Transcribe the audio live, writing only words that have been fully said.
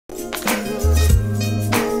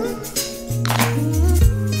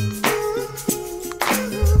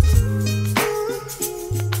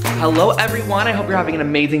Hello everyone, I hope you're having an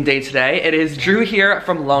amazing day today. It is Drew here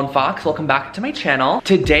from Lone Fox. Welcome back to my channel.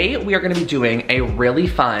 Today we are gonna be doing a really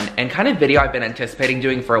fun and kind of video I've been anticipating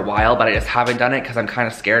doing for a while, but I just haven't done it because I'm kind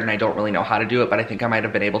of scared and I don't really know how to do it, but I think I might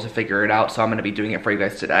have been able to figure it out, so I'm gonna be doing it for you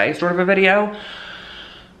guys today, sort of a video.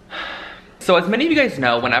 So as many of you guys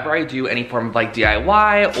know, whenever I do any form of like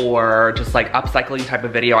DIY or just like upcycling type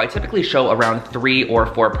of video, I typically show around 3 or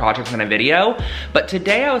 4 projects in a video. But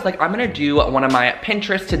today I was like, I'm gonna do one of my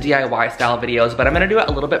Pinterest to DIY style videos, but I'm gonna do it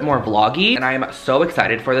a little bit more vloggy. And I am so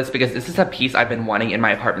excited for this because this is a piece I've been wanting in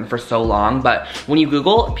my apartment for so long. But when you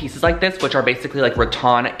Google pieces like this, which are basically like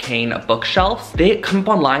rattan cane bookshelves, they come up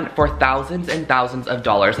online for thousands and thousands of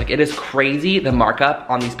dollars. Like, it is crazy the markup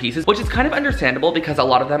on these pieces, which is kind of understandable because a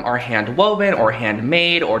lot of them are hand woven or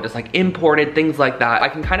handmade or just like imported, things like that. I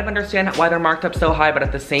can kind of understand why they're marked up so high, but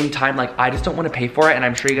at the same time, like, I just don't want to pay for it, and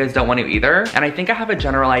I'm sure you guys don't want to either. And I think I have a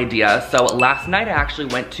general idea. So last night I actually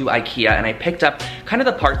went to IKEA and I picked up kind of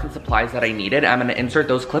the parts and supplies that I needed. I'm gonna insert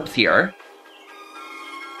those clips here.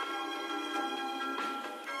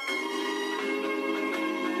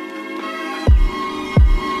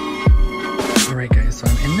 Alright guys, so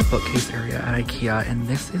I'm in the bookcase area at IKEA, and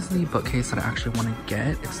this is the bookcase that I actually want to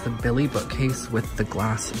get. It's the Billy bookcase with the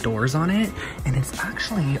glass doors on it, and it's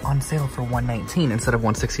actually on sale for $119 instead of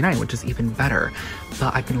 $169, which is even better.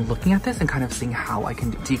 But I've been looking at this and kind of seeing how I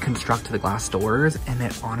can deconstruct the glass doors, and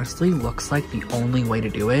it honestly looks like the only way to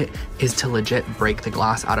do it is to legit break the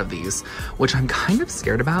glass out of these, which I'm kind of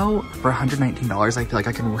scared about. For $119, I feel like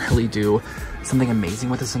I can really do something amazing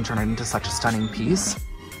with this and turn it into such a stunning piece.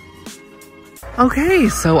 Okay,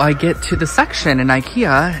 so I get to the section in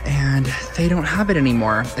IKEA and they don't have it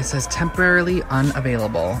anymore. It says temporarily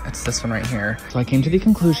unavailable. It's this one right here. So I came to the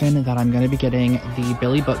conclusion that I'm gonna be getting the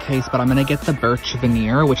Billy bookcase, but I'm gonna get the birch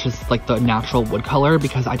veneer, which is like the natural wood color,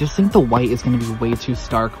 because I just think the white is gonna be way too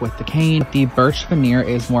stark with the cane. The birch veneer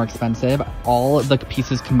is more expensive. All the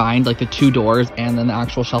pieces combined, like the 2 doors and then the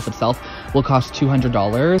actual shelf itself, will cost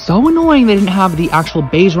 $200. So annoying they didn't have the actual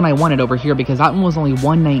beige one I wanted over here, because that one was only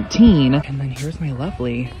 $119. And then here's my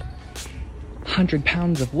lovely 100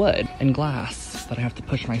 pounds of wood and glass that I have to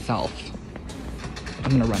push myself.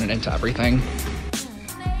 I'm gonna run it into everything.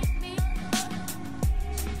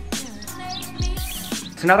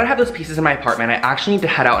 So now that I have those pieces in my apartment, I actually need to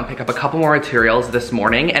head out and pick up a couple more materials this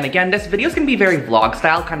morning. And again, this video is gonna be very vlog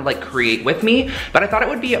style, kind of like create with me, but I thought it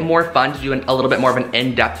would be more fun to do a little bit more of an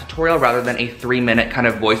in-depth tutorial rather than a 3-minute kind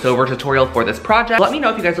of voiceover tutorial for this project. Let me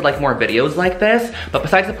know if you guys would like more videos like this, but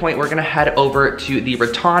besides the point, we're gonna head over to the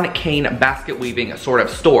rattan cane basket weaving sort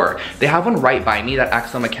of store. They have one right by me that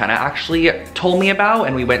Axel McKenna actually told me about,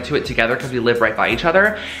 and we went to it together because we live right by each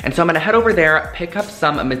other. And so I'm gonna head over there, pick up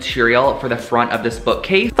some material for the front of this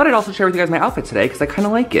bookcase. Thought I'd also share with you guys my outfit today because I kind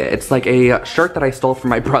of like it. It's like a shirt that I stole from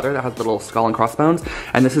my brother that has little skull and crossbones,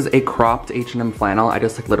 and this is a cropped H&M flannel. I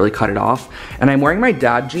just like literally cut it off, and I'm wearing my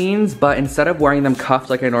dad jeans, but instead of wearing them cuffed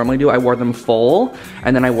like I normally do, I wore them full,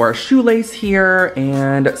 and then I wore a shoelace here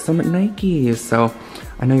and some Nikes. So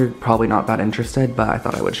I know you're probably not that interested, but I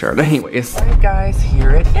thought I would share it anyways. All right guys,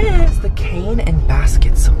 here it is, the cane and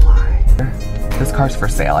basket supply. This car's for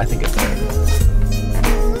sale, I think it's good.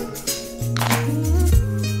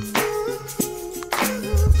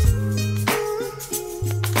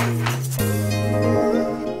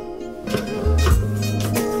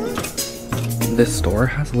 This store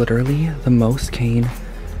has literally the most cane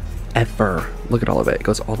ever. Look at all of it. It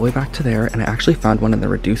goes all the way back to there, and I actually found one in the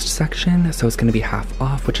reduced section, so it's gonna be half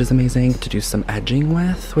off, which is amazing, to do some edging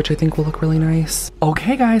with, which I think will look really nice.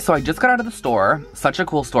 Okay guys, so I just got out of the store. Such a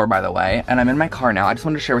cool store, by the way, and I'm in my car now. I just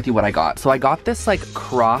wanted to share with you what I got. So I got this like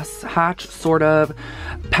cross hatch sort of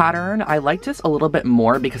pattern. I like this a little bit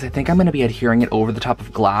more because I think I'm gonna be adhering it over the top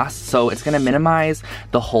of glass, so it's gonna minimize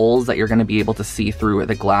the holes that you're gonna be able to see through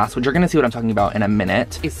the glass, which you're gonna see what I'm talking about in a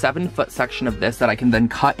minute. A 7-foot section of this that I can then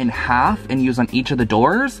cut in half and use on each of the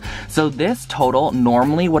doors. So this total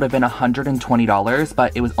normally would have been $120,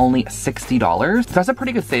 but it was only $60. So that's a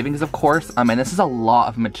pretty good savings, of course. And this is a lot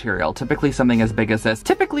of material. Typically something as big as this,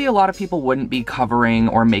 typically a lot of people wouldn't be covering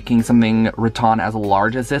or making something rattan as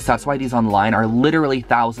large as this. That's why these online are literally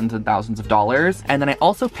thousands and thousands of dollars. And then I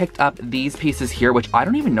also picked up these pieces here, which I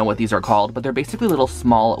don't even know what these are called, but they're basically little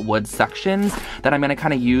small wood sections that I'm gonna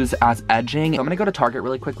kind of use as edging. So I'm gonna go to Target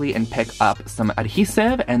really quickly and pick up some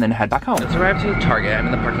adhesive and then head back home. Just arrived to Target, I'm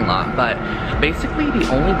in the parking lot, but basically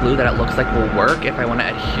the only glue that it looks like will work if I want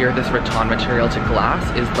to adhere this rattan material to glass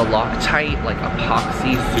is the Loctite like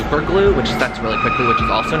epoxy super glue, which sets really quickly, which is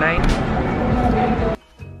also nice.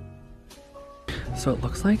 So it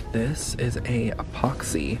looks like this is a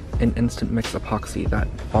epoxy, an instant mix epoxy that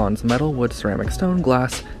bonds metal, wood, ceramic, stone,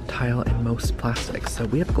 glass, tile, and most plastics. So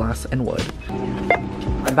we have glass and wood.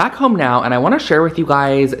 I'm back home now and I want to share with you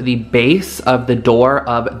guys the base of the door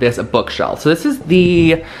of this bookshelf. So this is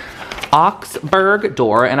the Oxberg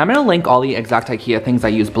door, and I'm gonna link all the exact IKEA things I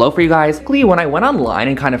use below for you guys. When I went online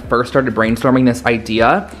and kind of first started brainstorming this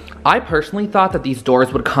idea, I personally thought that these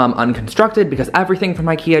doors would come unconstructed because everything from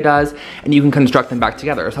IKEA does, and you can construct them back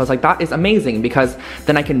together. So I was like, that is amazing because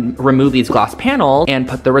then I can remove these glass panels and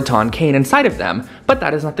put the rattan cane inside of them. But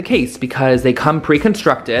that is not the case because they come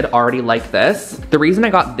pre-constructed already like this. The reason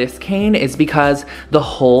I got this cane is because the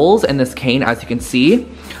holes in this cane, as you can see,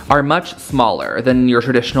 are much smaller than your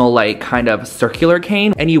traditional like kind of circular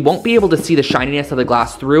cane, and you won't be able to see the shininess of the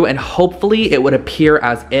glass through, and hopefully it would appear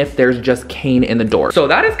as if there's just cane in the door. So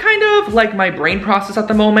that is kind of like my brain process at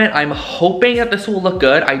the moment. I'm hoping that this will look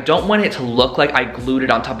good. I don't want it to look like I glued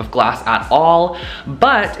it on top of glass at all,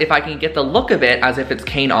 but if I can get the look of it as if it's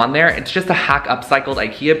cane on there, it's just a hack upcycled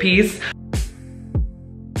IKEA piece.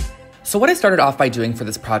 So what I started off by doing for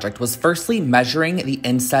this project was firstly measuring the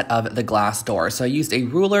inset of the glass door. So I used a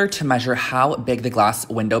ruler to measure how big the glass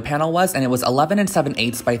window panel was, and it was 11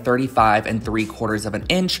 7/8 by 35 3/4 of an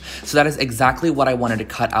inch. So that is exactly what I wanted to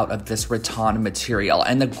cut out of this rattan material.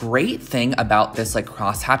 And the great thing about this like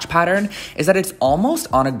crosshatch pattern is that it's almost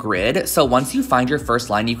on a grid. So once you find your first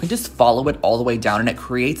line, you can just follow it all the way down and it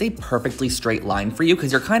creates a perfectly straight line for you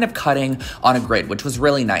because you're kind of cutting on a grid, which was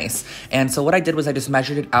really nice. And so what I did was I just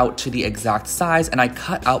measured it out to the exact size, and I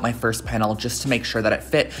cut out my first panel just to make sure that it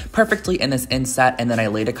fit perfectly in this inset, and then I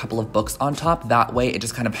laid a couple of books on top. That way it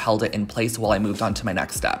just kind of held it in place while I moved on to my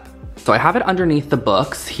next step. So I have it underneath the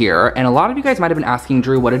books here, and a lot of you guys might have been asking,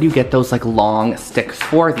 Drew, what did you get those like long sticks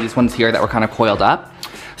for? These ones here that were kind of coiled up.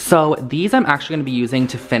 So these I'm actually gonna be using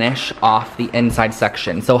to finish off the inside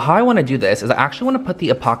section. So how I wanna do this is I actually wanna put the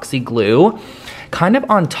epoxy glue kind of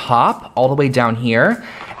on top, all the way down here,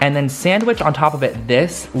 and then sandwich on top of it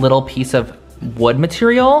this little piece of wood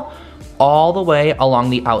material all the way along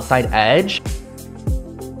the outside edge.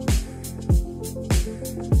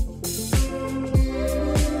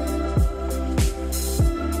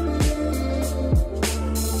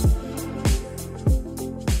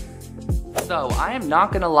 So I am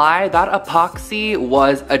not gonna lie, that epoxy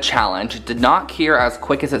was a challenge. It did not cure as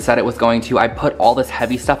quick as it said it was going to. I put all this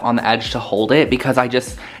heavy stuff on the edge to hold it because I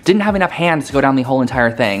just didn't have enough hands to go down the whole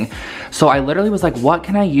entire thing. So I literally was like, what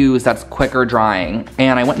can I use that's quicker drying?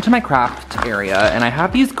 And I went into my craft area and I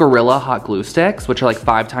have these Gorilla hot glue sticks, which are like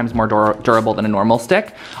 5 times more durable than a normal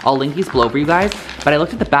stick. I'll link these below for you guys, but I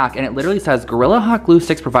looked at the back and it literally says Gorilla hot glue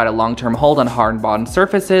sticks provide a long-term hold on hard bond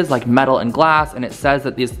surfaces like metal and glass, and it says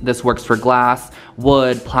that this works for glass,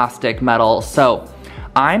 wood, plastic, metal. So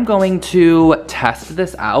I'm going to test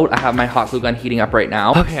this out. I have my hot glue gun heating up right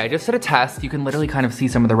now. Okay, I just did a test. You can literally kind of see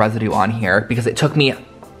some of the residue on here because it took me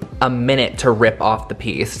a minute to rip off the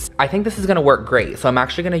piece. I think this is gonna work great. So I'm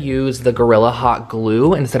actually gonna use the Gorilla hot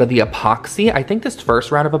glue instead of the epoxy. I think this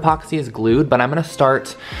first round of epoxy is glued, but I'm gonna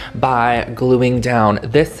start by gluing down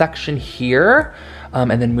this section here,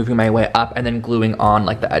 and then moving my way up and then gluing on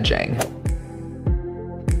like the edging.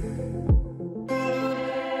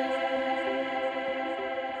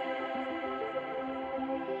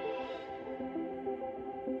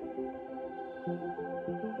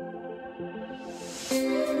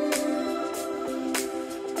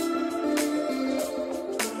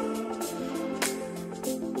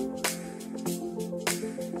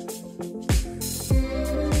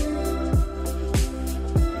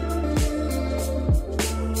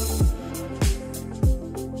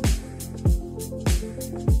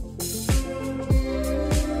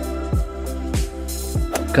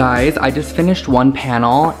 Guys, I just finished one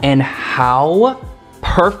panel and how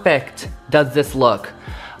perfect does this look?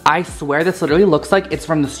 I swear this literally looks like it's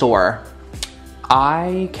from the store.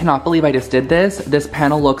 I cannot believe I just did this. This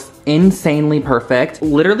panel looks insanely perfect.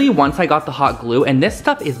 Literally once I got the hot glue, and this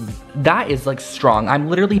stuff that is like strong. I'm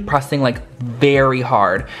literally pressing like very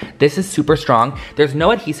hard. This is super strong. There's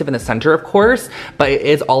no adhesive in the center, of course, but it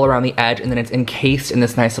is all around the edge, and then it's encased in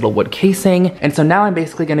this nice little wood casing. And so now I'm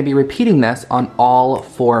basically gonna be repeating this on all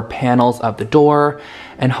 4 panels of the door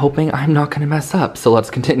and hoping I'm not gonna mess up. So let's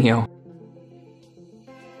continue.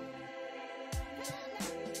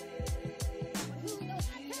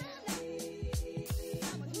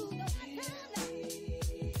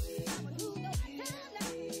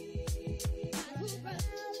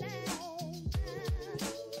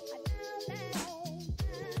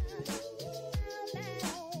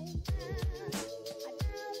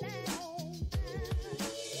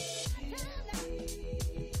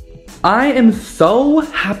 I am so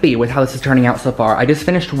happy with how this is turning out so far. I just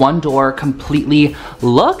finished one door completely.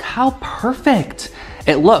 Look how perfect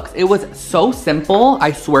it looks. It was so simple.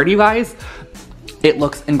 I swear to you guys, it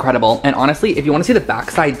looks incredible. And honestly, if you want to see the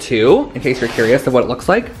backside too, in case you're curious of what it looks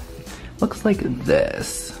like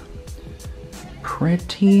this.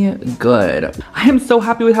 Pretty good. I am so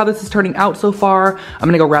happy with how this is turning out so far. I'm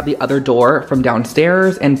gonna go grab the other door from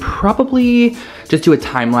downstairs and probably just do a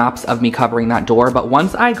time lapse of me covering that door. But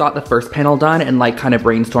once I got the first panel done and like kind of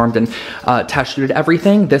brainstormed and test shooted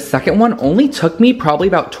everything, this second one only took me probably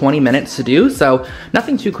about 20 minutes to do. So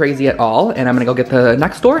nothing too crazy at all. And I'm gonna go get the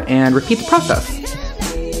next door and repeat the process.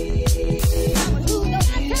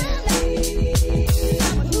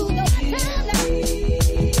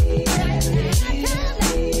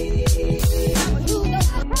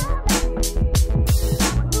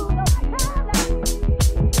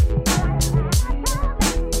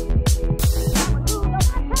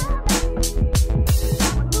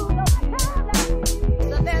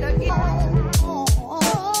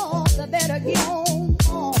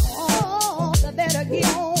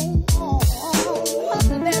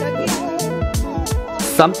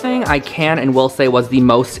 Something I can and will say was the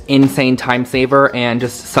most insane time saver and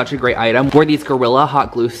just such a great item were these Gorilla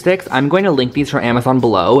hot glue sticks. I'm going to link these from Amazon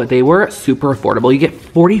below. They were super affordable. You get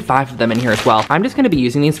 45 of them in here as well. I'm just gonna be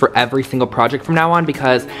using these for every single project from now on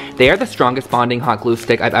because they are the strongest bonding hot glue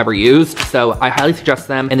stick I've ever used. So I highly suggest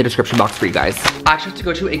them in the description box for you guys. I actually have to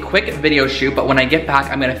go to a quick video shoot, but when I get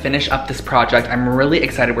back, I'm gonna finish up this project. I'm really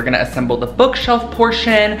excited. We're gonna assemble the bookshelf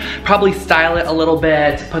portion, probably style it a little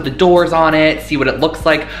bit, put the doors on it, see what it looks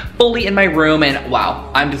like fully in my room, and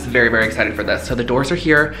wow, I'm just very, very excited for this. So the doors are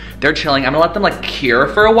here, they're chilling. I'm gonna let them like cure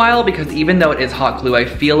for a while because even though it is hot glue, I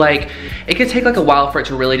feel like it could take like a while for it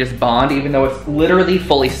to really just bond, even though it's literally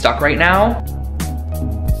fully stuck right now.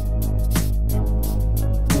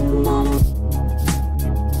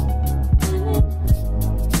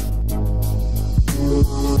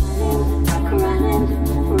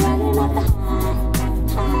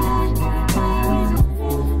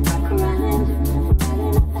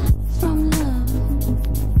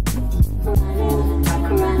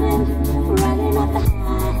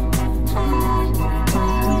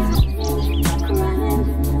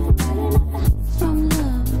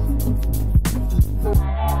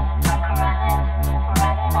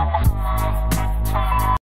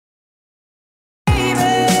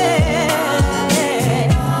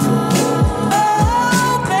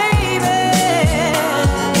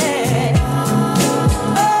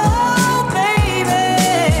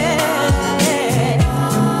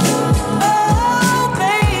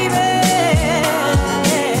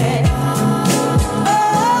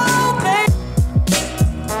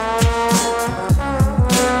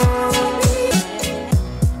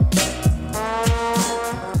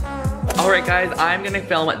 Alright guys, I'm gonna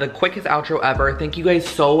film the quickest outro ever. Thank you guys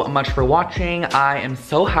so much for watching. I am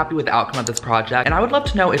so happy with the outcome of this project, and I would love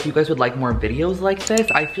to know if you guys would like more videos like this.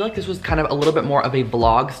 I feel like this was kind of a little bit more of a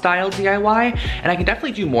vlog style DIY, and I can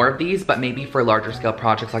definitely do more of these, but maybe for larger scale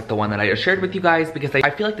projects like the one that I just shared with you guys, because I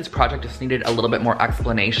feel like this project just needed a little bit more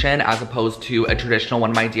explanation as opposed to a traditional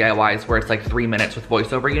one of my DIYs where it's like 3 minutes with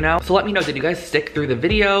voiceover, you know? So let me know, did you guys stick through the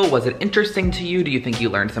video? Was it interesting to you? Do you think you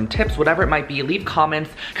learned some tips? Whatever it might be, leave comments,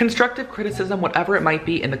 constructive criticism, whatever it might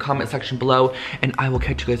be in the comment section below, and I will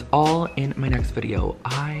catch you guys all in my next video.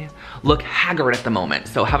 I look haggard at the moment,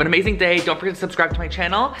 so have an amazing day. Don't forget to subscribe to my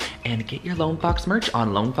channel and get your Lone Fox merch on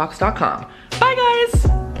lonefox.com.